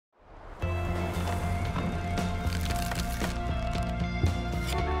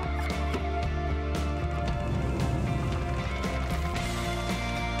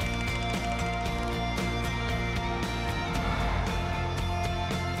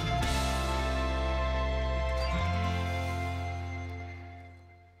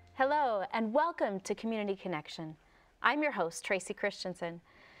and welcome to Community Connection. I'm your host, Tracey Christensen.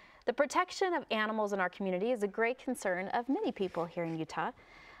 The protection of animals in our community is a great concern of many people here in Utah.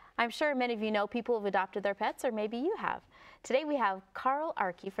 I'm sure many of you know people who have adopted their pets, or maybe you have. Today we have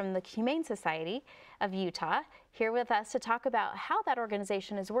Arky from the Humane Society of Utah here with us to talk about how that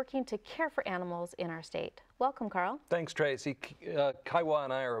organization is working to care for animals in our state. Welcome, Carl. Thanks, Tracy. Kaiwa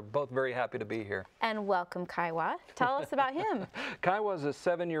and I are both very happy to be here. And welcome, Kaiwa. Tell us about him. Kaiwa is a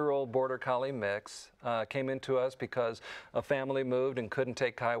 7-year-old Border Collie mix. Came into us because a family moved and couldn't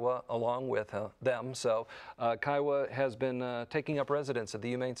take Kaiwa along with them. So Kaiwa has been taking up residence at the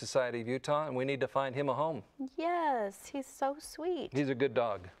Humane Society of Utah, and we need to find him a home. Yes, he's so sweet. He's a good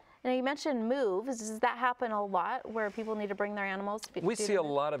dog. Now, you mentioned moves. Does that happen a lot where people need to bring their animals? We see a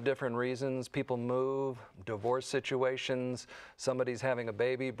lot of different reasons. People move, divorce situations, somebody's having a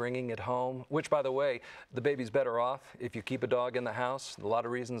baby, bringing it home, which, by the way, the baby's better off if you keep a dog in the house. A lot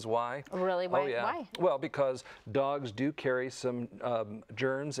of reasons why. Really? Why? Oh, yeah. Why? Well, because dogs do carry some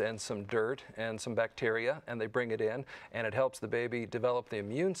germs and some dirt and some bacteria, and they bring it in, and it helps the baby develop the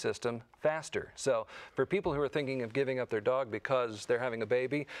immune system faster. So for people who are thinking of giving up their dog because they're having a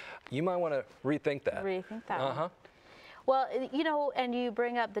baby, you might want to rethink that. Rethink that. Well, you know, and you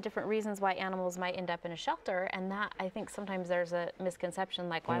bring up the different reasons why animals might end up in a shelter, and that, I think sometimes there's a misconception,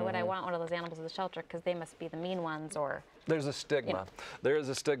 like, why would I want one of those animals in the shelter? Because they must be the mean ones, or... There's a stigma. You know. There is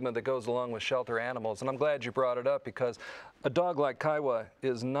a stigma that goes along with shelter animals, and I'm glad you brought it up, because a dog like Kaiwa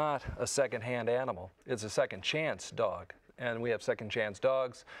is not a second-hand animal. It's a second-chance dog. And we have second-chance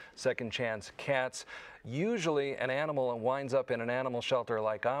dogs, second-chance cats. Usually an animal winds up in an animal shelter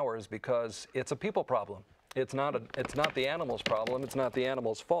like ours because it's a people problem. It's not the animal's problem. It's not the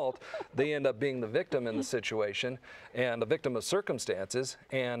animal's fault. They end up being the victim in the situation and a victim of circumstances.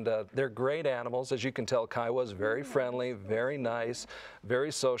 And they're great animals. As you can tell, Kaiwa's very friendly, very nice,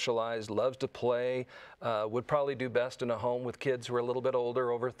 very socialized, loves to play, would probably do best in a home with kids who are a little bit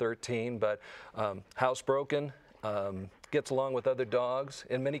older, over 13, but housebroken. Gets along with other dogs.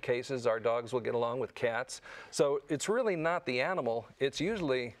 In many cases, our dogs will get along with cats. So it's really not the animal. It's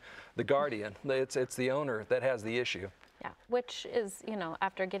usually the guardian. It's the owner that has the issue. Yeah, which is, you know,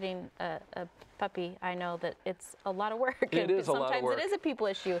 after getting a puppy, I know that it's a lot of work. It is a lot of work. Sometimes it is a people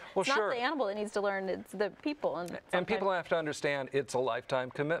issue. Well, it's not the animal that needs to learn, it's the people. And people have to understand it's a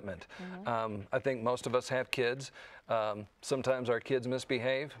lifetime commitment. I think most of us have kids. Sometimes our kids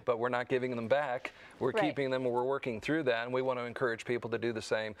misbehave, but we're not giving them back. We're keeping them, and we're working through that, and we want to encourage people to do the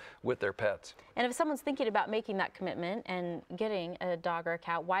same with their pets. And if someone's thinking about making that commitment and getting a dog or a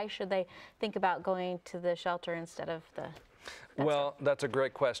cat, why should they think about going to the shelter instead of the... Well, that's a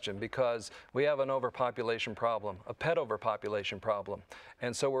great question, because we have an overpopulation problem, a pet overpopulation problem.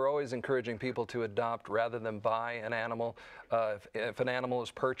 And so we're always encouraging people to adopt rather than buy an animal. If an animal is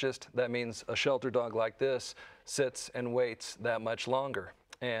purchased, that means a shelter dog like this sits and waits that much longer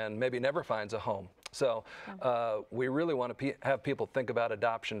and maybe never finds a home. So we really want to have people think about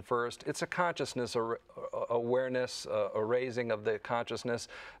adoption first. It's a consciousness, awareness, a raising of the consciousness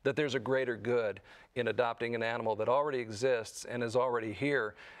that there's a greater good in adopting an animal that already exists and is already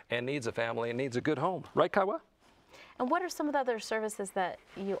here and needs a family and needs a good home. Right, Kaiwa? And what are some of the other services that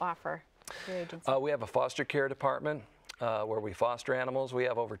you offer your agency? We have a foster care department. Where we foster animals. We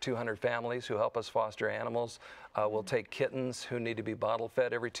have over 200 families who help us foster animals. We'll take kittens who need to be bottle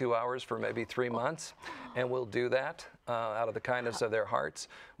fed every 2 hours for maybe 3 months, and we'll do that out of the kindness of their hearts.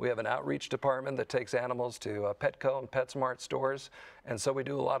 We have an outreach department that takes animals to Petco and PetSmart stores, and so we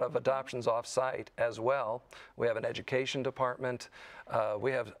do a lot of adoptions off-site as well. We have an education department.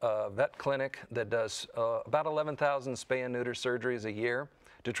 We have a vet clinic that does about 11,000 spay and neuter surgeries a year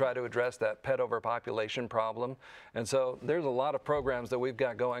to try to address that pet overpopulation problem. And so there's a lot of programs that we've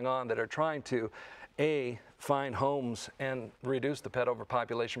got going on that are trying to, A, find homes and reduce the pet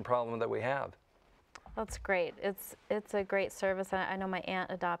overpopulation problem that we have. That's great. It's a great service. I know my aunt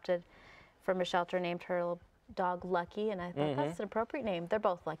adopted from a shelter, named her little dog Lucky, and I thought that's an appropriate name. They're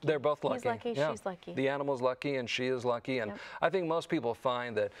both lucky. They're both lucky. He's lucky, yeah. She's lucky. The animal's lucky and she is lucky, and I think most people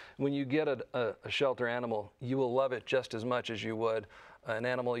find that when you get a shelter animal, you will love it just as much as you would an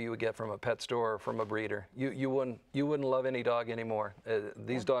animal you would get from a pet store or from a breeder. You wouldn't love any dog anymore.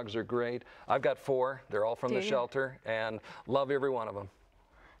 These dogs are great. I've got 4. They're all from the shelter, and love every one of them.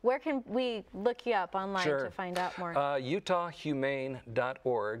 Where can we look you up online to find out more?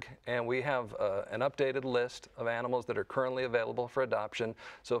 UtahHumane.org, and we have an updated list of animals that are currently available for adoption.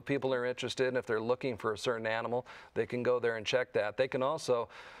 So if people are interested, and if they're looking for a certain animal, they can go there and check that. They can also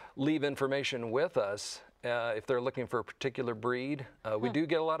leave information with us if they're looking for a particular breed. We do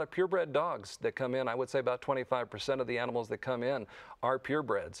get a lot of purebred dogs that come in. I would say about 25% of the animals that come in are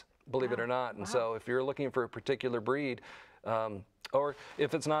purebreds. believe it or not. And so if you're looking for a particular breed, or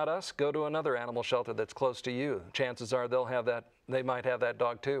if it's not us, go to another animal shelter that's close to you. Chances are they might have that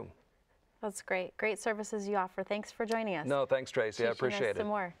dog too. That's great. Great services you offer. Thanks for joining us. No, thanks, Tracy. I appreciate it. Some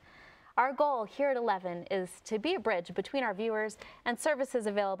more. Our goal here at 11 is to be a bridge between our viewers and services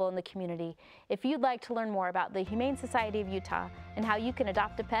available in the community. If you'd like to learn more about the Humane Society of Utah and how you can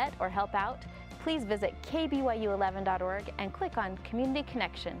adopt a pet or help out, please visit KBYU11.org and click on Community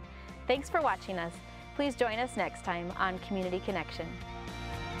Connection. Thanks for watching us. Please join us next time on Community Connection.